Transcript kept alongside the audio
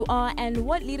are and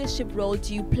what leadership role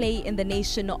do you play in the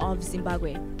nation of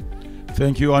Zimbabwe?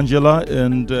 Thank you, Angela,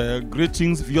 and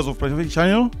greetings, viewers of Pacific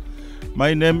Channel.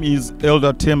 My name is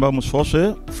Elder Temba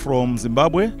Mushoshe from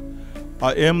Zimbabwe.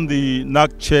 I am the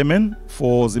NAC chairman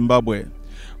for Zimbabwe.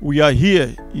 We are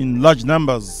here in large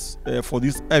numbers for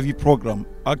this IV program.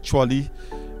 Actually,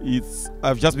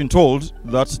 I've just been told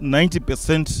that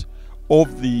 90%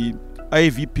 of the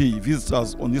IVP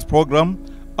visitors on this program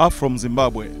are from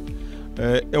Zimbabwe.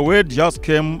 A word just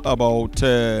came about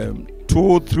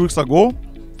 2-3 weeks ago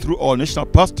through our national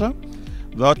pastor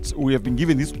that we have been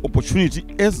given this opportunity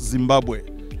as Zimbabwe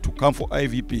to come for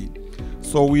IVP.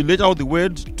 So we let out the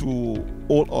word to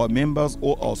all our members,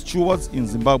 all our stewards in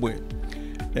Zimbabwe,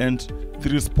 and the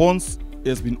response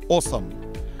has been awesome.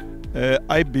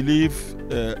 I believe,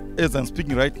 as I'm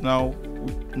speaking right now,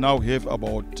 we now have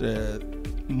about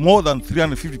more than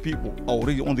 350 people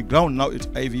already on the ground now at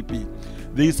IVP.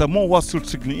 There is some more who are still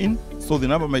trickling in, so the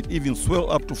number might even swell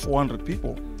up to 400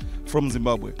 people from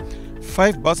Zimbabwe.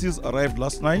 5 buses arrived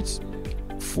last night,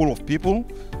 full of people.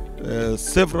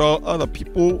 Several other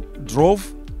people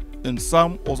drove, and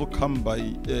some also came by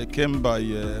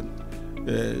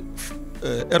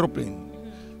aeroplane.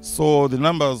 So the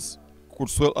numbers could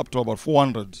swell up to about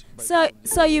 400.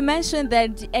 So you mentioned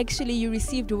that actually you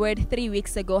received word 3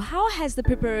 weeks ago. How has the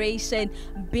preparation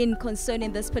been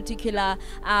concerning this particular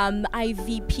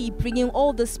IVP, bringing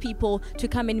all these people to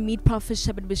come and meet Prophet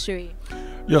Shepherd Bushiri?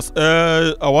 Yes,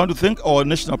 I want to thank our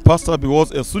national pastor,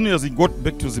 because as soon as he got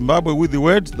back to Zimbabwe with the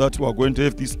word that we are going to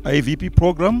have this IVP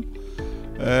program,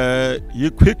 he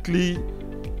quickly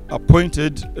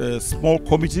appointed a small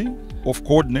committee of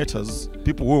coordinators,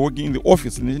 people who are working in the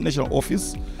office, in the national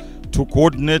office, to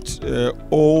coordinate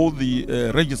all the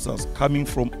registers coming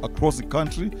from across the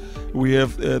country. We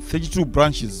have 32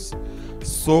 branches.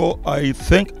 So I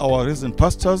thank our resident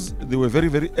pastors. They were very,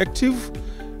 very active.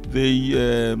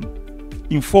 They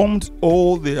informed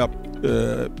all their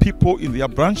people in their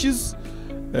branches,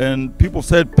 and people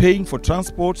started paying for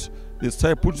transport. They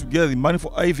started putting together the money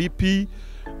for IVP,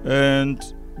 and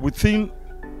within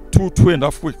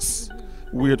 2.5 weeks,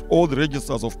 we had all the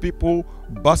registers of people.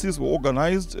 Buses were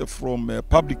organized from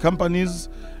public companies,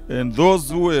 and those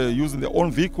who were using their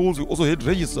own vehicles, we also had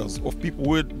registers of people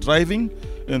who were driving,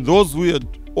 and those who had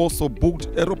also booked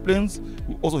aeroplanes,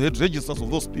 we also had registers of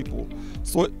those people.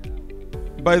 So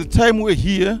by the time we were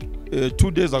here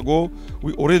 2 days ago,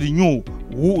 we already knew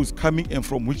who is coming and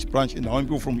from which branch, and how many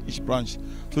people from each branch.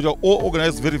 So they are all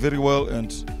organized very, very well,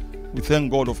 and we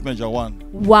thank God of Major One.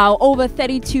 Wow, over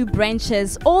 32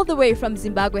 branches all the way from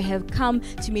Zimbabwe have come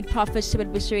to meet Prophet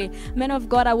Shepherd Bushiri. Man of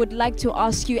God, I would like to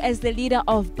ask you, as the leader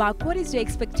of BAC, what is your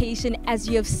expectation as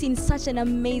you have seen such an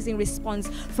amazing response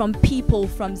from people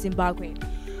from Zimbabwe?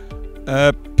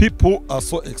 People are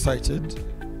so excited.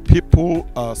 People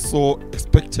are so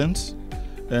expectant.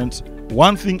 And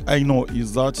one thing I know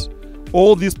is that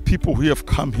all these people who have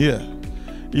come here,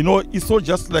 you know, it's not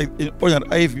just like on an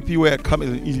IVP where I come as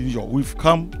an individual. We've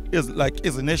come as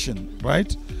a nation,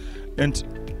 right? And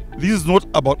this is not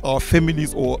about our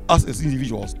families or us as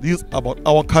individuals. This is about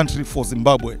our country for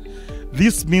Zimbabwe.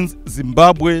 This means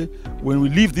Zimbabwe, when we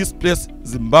leave this place,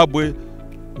 Zimbabwe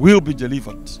will be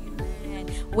delivered.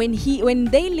 When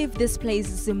they leave this place,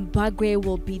 Zimbabwe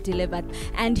will be delivered.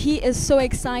 And he is so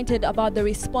excited about the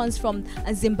response from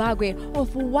Zimbabwe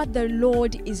of what the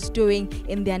Lord is doing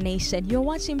in their nation. You're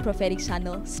watching Prophetic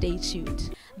Channel. Stay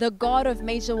tuned. The God of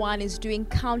Major One is doing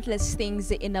countless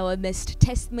things in our midst,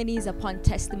 testimonies upon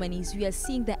testimonies. We are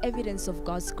seeing the evidence of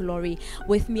God's glory.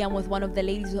 With me, I'm with one of the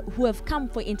ladies who have come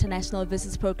for International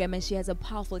Visits Program, and she has a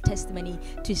powerful testimony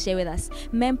to share with us.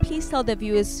 Ma'am, please tell the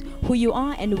viewers who you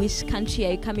are and which country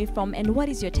are you coming from, and what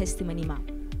is your testimony, ma'am?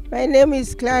 My name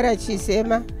is Clara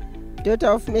Chisema, daughter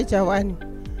of Major One.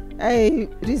 I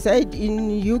reside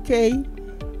in UK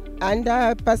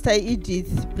under Pastor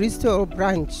Edith, Bristol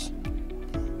branch.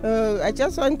 I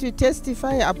just want to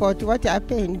testify about what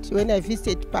happened when I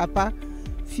visited Papa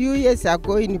a few years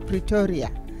ago in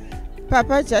Pretoria.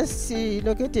 Papa just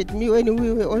located me when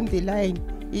we were on the line.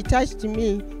 He touched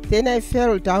me, then I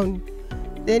fell down.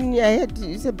 Then I had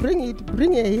to say, bring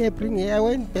her here. I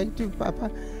went back to Papa.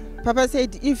 Papa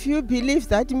said, if you believe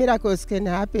that miracles can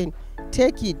happen,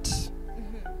 take it.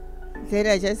 Then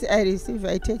I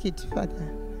take it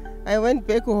further. I went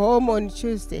back home on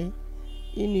Tuesday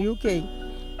in UK.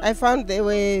 I found there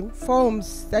were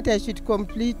forms that I should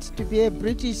complete to be a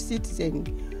British citizen.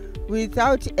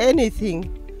 Without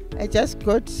anything, I just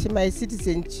got my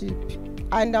citizenship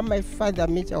under my father,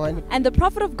 Major One. And the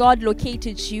prophet of God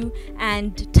located you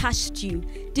and touched you.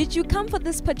 Did you come for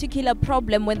this particular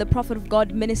problem when the prophet of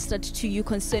God ministered to you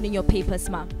concerning your papers,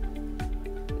 ma?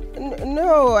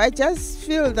 No, I just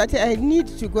feel that I need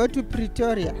to go to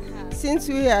Pretoria since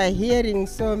we are hearing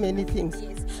so many things.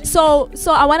 Yes. So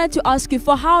I wanted to ask you,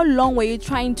 for how long were you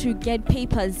trying to get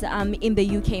papers in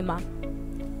the UK, ma?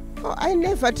 Oh, I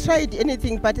never tried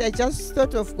anything, but I just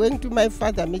thought of going to my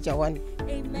father, Major One.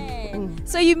 Amen.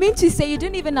 So you mean to say you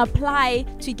didn't even apply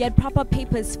to get proper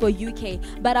papers for UK,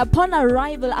 but upon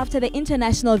arrival after the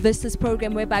International Visitors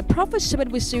Program, whereby Prophet Shepherd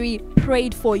Wishiri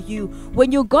prayed for you,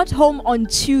 when you got home on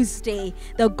Tuesday,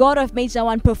 the God of Major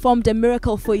One performed a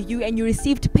miracle for you and you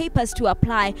received papers to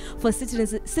apply for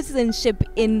citizenship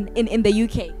in the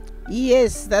UK?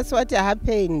 Yes, that's what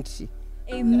happened.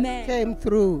 Amen. Came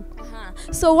through.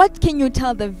 So what can you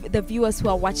tell the viewers who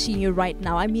are watching you right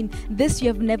now? I mean, this, you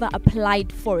have never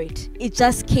applied for it. It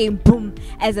just came boom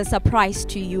as a surprise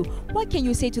to you. What can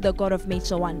you say to the God of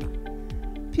Major One?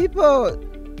 People,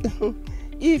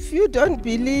 if you don't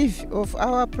believe of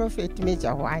our prophet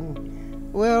Major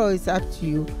One, well, it's up to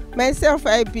you. Myself,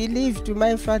 I believe to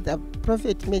my father,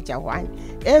 Prophet Major One.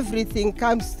 Everything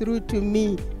comes through to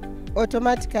me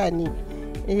automatically.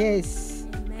 Yes.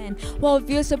 Well,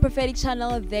 viewers of Prophetic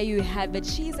Channel, there you have it.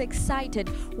 She's excited.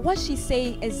 What she's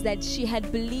saying is that she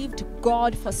had believed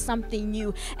God for something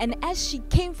new, and as she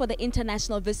came for the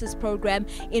International Visitors Program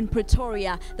in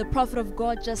Pretoria, the prophet of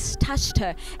God just touched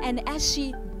her, and as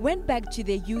she went back to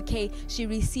the UK, she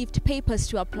received papers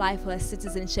to apply for her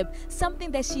citizenship,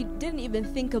 something that she didn't even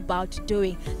think about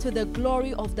doing. To the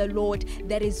glory of the Lord,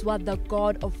 that is what the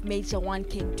God of Major One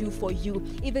can do for you.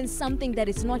 Even something that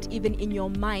is not even in your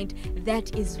mind,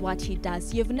 that is what he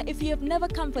does. If you have never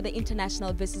come for the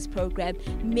International Visitors Program,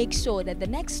 make sure that the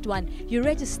next one you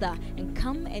register and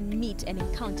come and meet and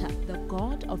encounter the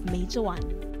God of Major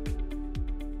One.